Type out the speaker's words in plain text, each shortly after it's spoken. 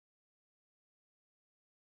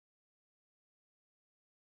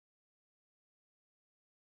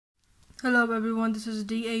Hello everyone, this is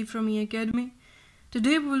DA from eAcademy.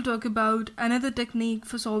 Today we will talk about another technique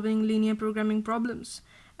for solving linear programming problems.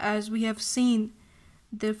 As we have seen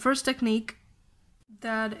the first technique,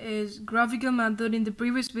 that is graphical method, in the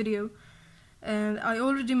previous video, and I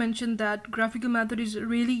already mentioned that graphical method is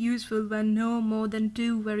really useful when no more than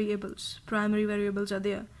two primary variables are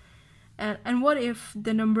there. And what if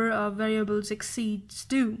the number of variables exceeds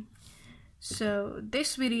 2? So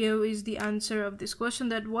this video is the answer of this question,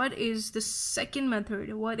 that what is the second method,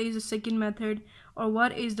 or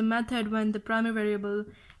what is the method when the primary variable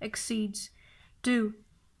exceeds 2.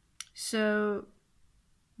 So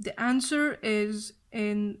the answer is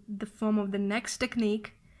in the form of the next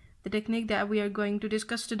technique, the technique that we are going to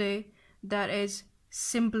discuss today, that is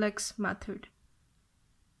simplex method.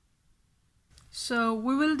 So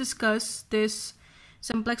we will discuss this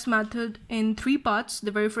simplex method in 3 parts. The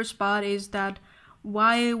very first part is that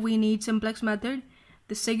why we need simplex method.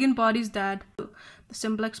 The second part is that the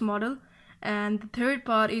simplex model, and the third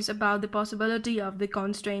part is about the possibility of the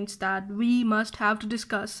constraints that we must have to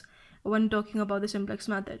discuss when talking about the simplex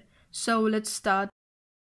method. So let's start.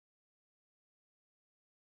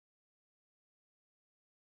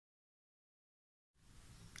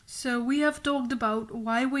 So we have talked about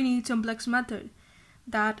why we need simplex method,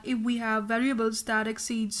 that if we have variables that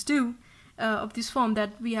exceeds 2 of this form,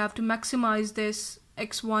 that we have to maximize this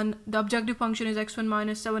x1. The objective function is x1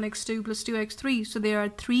 minus 7x2 plus 2x3. So there are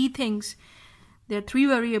three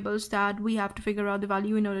variables that we have to figure out the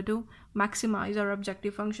value in order to maximize our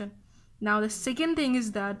objective function. Now the second thing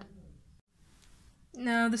is that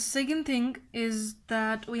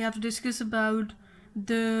we have to discuss about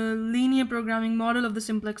the linear programming model of the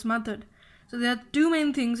simplex method. So there are two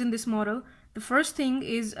main things in this model. The first thing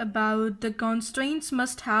is about the constraints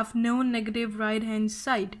must have no negative right hand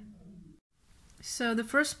side. So the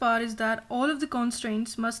first part is that all of the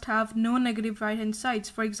constraints must have no negative right hand sides.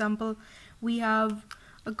 For example, we have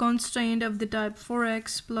a constraint of the type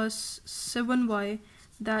 4x plus 7y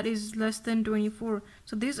that is less than 24.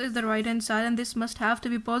 So this is the right hand side, and this must have to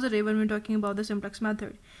be positive when we're talking about the simplex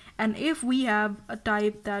method. And if we have a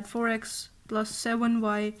type that 4x plus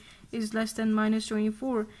 7y is less than minus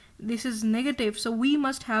 24, this is negative, so we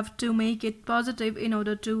must have to make it positive in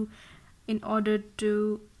order to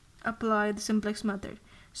apply the simplex method.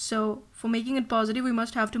 So for making it positive, we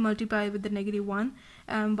must have to multiply with the -1,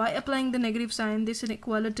 and by applying the negative sign, this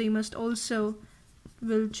inequality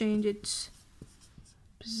will change its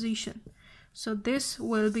position. So this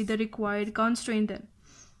will be the required constraint then.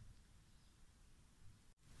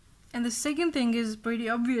 And the second thing is pretty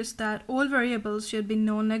obvious, that all variables should be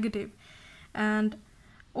non-negative, and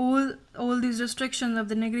all these restrictions of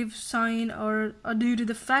the negative sign are due to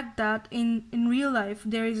the fact that in real life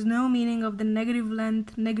there is no meaning of the negative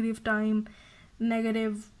length, negative time,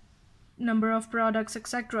 negative number of products,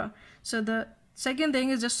 etc. So the second thing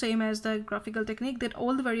is just same as the graphical technique, that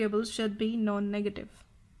all the variables should be non-negative.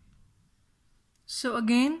 So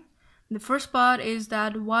again, the first part is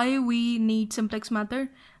that why we need simplex method,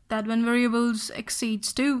 that when variables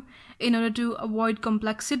exceeds 2, in order to avoid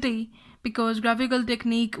complexity, because graphical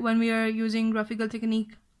technique, when we are using graphical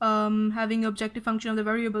technique, having objective function of the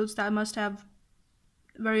variables, that must have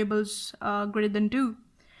variables greater than 2.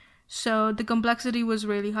 So the complexity was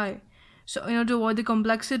really high. So in order to avoid the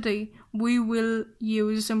complexity, we will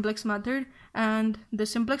use simplex method. And the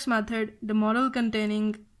simplex method, the model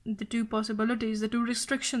containing the two possibilities, the two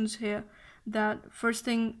restrictions here, that first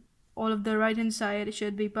thing, all of the right hand side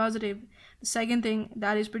should be positive. The second thing,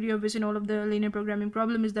 that is pretty obvious in all of the linear programming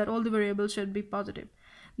problem, is that all the variables should be positive.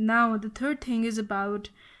 Now the third thing is about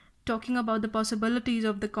talking about the possibilities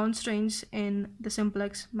of the constraints in the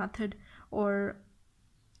simplex method, or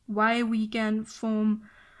why we can form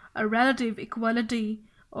a relative equality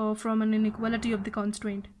or from an inequality of the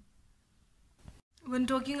constraint. When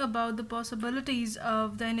talking about the possibilities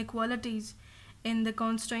of the inequalities in the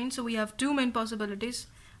constraint, so we have two main possibilities: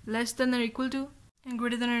 less than or equal to and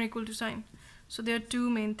greater than or equal to sign. So there are two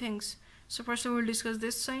main things. So first I will discuss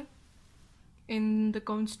this sign in the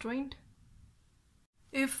constraint.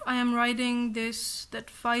 If I am writing this, that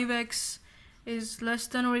 5x is less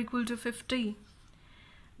than or equal to 50,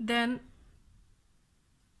 then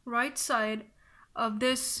right side of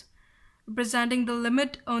this representing the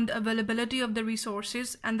limit on the availability of the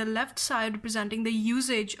resources, and the left side representing the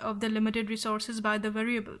usage of the limited resources by the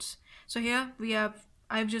variables. So here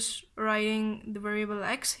I'm just writing the variable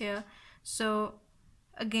x here. So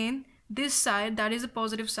again, this side, that is a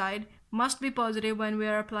positive side, must be positive when we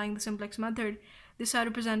are applying the simplex method. this side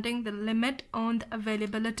representing the limit on the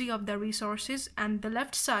availability of the resources, and the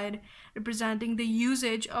left side representing the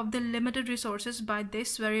usage of the limited resources by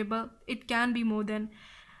this variable. It can be more than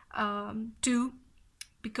 2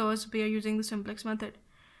 because we are using the simplex method.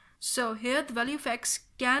 So here the value of x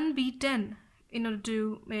can be 10 in order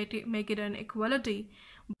to make it an equality.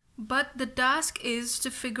 But the task is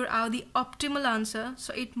to figure out the optimal answer,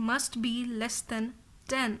 so it must be less than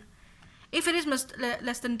 10. If it is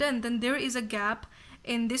less than 10, then there is a gap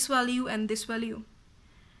in this value and this value.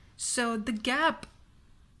 So the gap,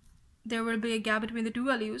 there will be a gap between the two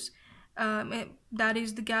values. That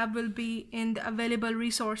is, the gap will be in the available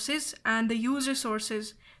resources and the used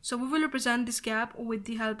resources. So we will represent this gap with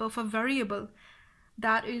the help of a variable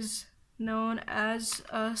that is known as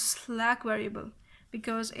a slack variable.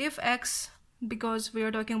 Because if x, because we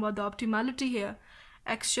are talking about the optimality here,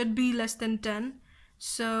 x should be less than 10.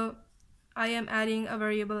 So I am adding a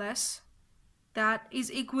variable s that is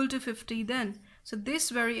equal to 50 then. So this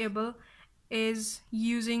variable is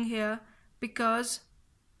using here because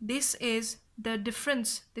this is the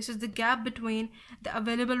difference. This is the gap between the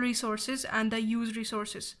available resources and the used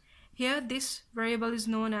resources. Here this variable is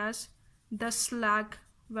known as the slack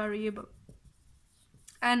variable.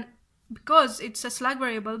 And because it's a slack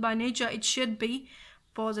variable, by nature it should be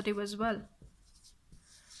positive as well.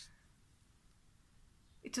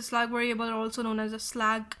 It's a slack variable, also known as a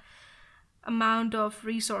slack amount of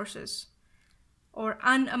resources or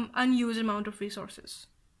unused amount of resources.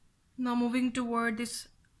 Now moving toward this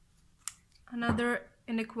another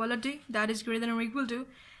inequality that is greater than or equal to,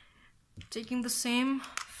 taking the same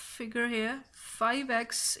figure here,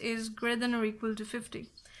 5x is greater than or equal to 50.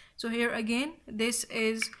 So here again, this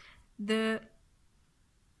is the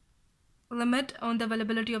limit on the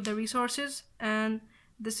availability of the resources, and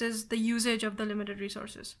this is the usage of the limited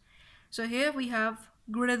resources. So here we have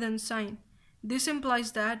greater than sign. This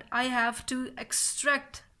implies that I have to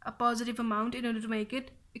extract a positive amount in order to make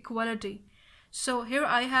it equality. So here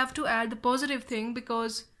I have to add the positive thing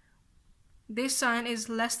because this sign is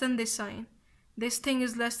less than this sign. This thing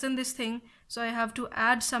is less than this thing, so I have to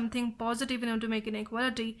add something positive in order to make an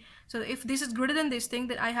equality. So if this is greater than this thing,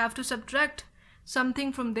 then I have to subtract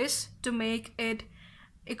something from this to make it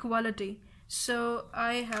equality. So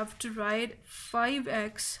I have to write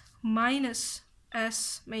 5x minus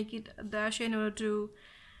s, make it a dash in order to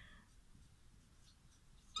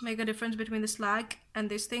make a difference between the slack and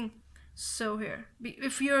this thing. So here,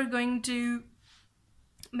 if you're going to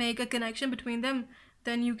make a connection between them,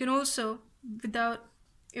 then you can also, without,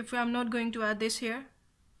 if I'm not going to add this here,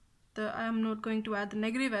 I'm not going to add the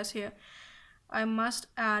negative s here, I must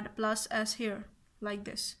add plus s here, like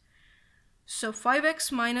this. So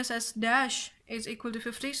 5x minus s dash is equal to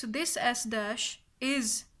 50. So this s dash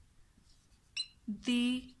is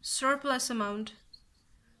the surplus amount,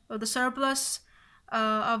 or the surplus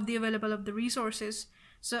of the available of the resources.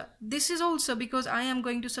 So this is also because I am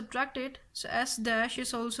going to subtract it, so s dash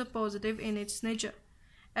is also positive in its nature.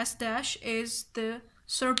 S dash is the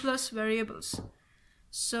surplus variables.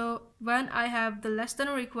 So when I have the less than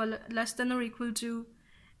or equal to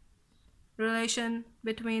relation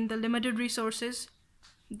between the limited resources,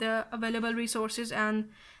 the available resources, and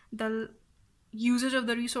the usage of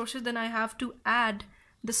the resources, then I have to add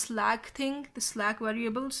the slack thing, the slack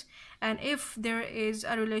variables. And if there is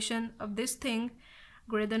a relation of this thing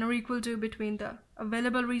greater than or equal to between the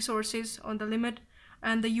available resources on the limit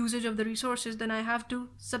and the usage of the resources, then I have to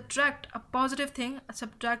subtract a positive thing,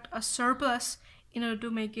 subtract a surplus in order to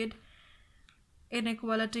make it in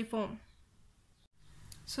equality form.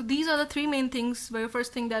 So these are the three main things. Very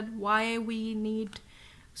first thing, that why we need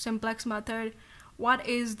simplex method, what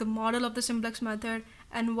is the model of the simplex method,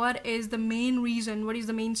 and what is the main reason, what is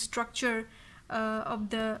the main structure of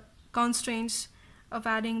the constraints of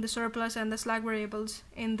adding the surplus and the slack variables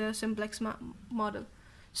in the simplex model.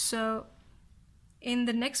 So in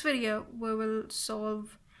the next video, we will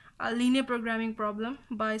solve a linear programming problem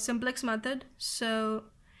by simplex method. So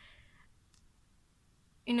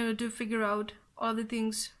in order to figure out all the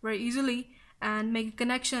things very easily and make a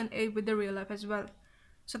connection with the real life as well.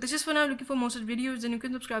 So this is for now. Looking for more such videos, then you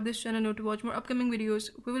can subscribe this channel to watch more upcoming videos.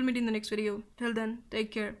 We will meet in the next video. Till then,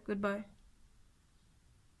 take care. Goodbye.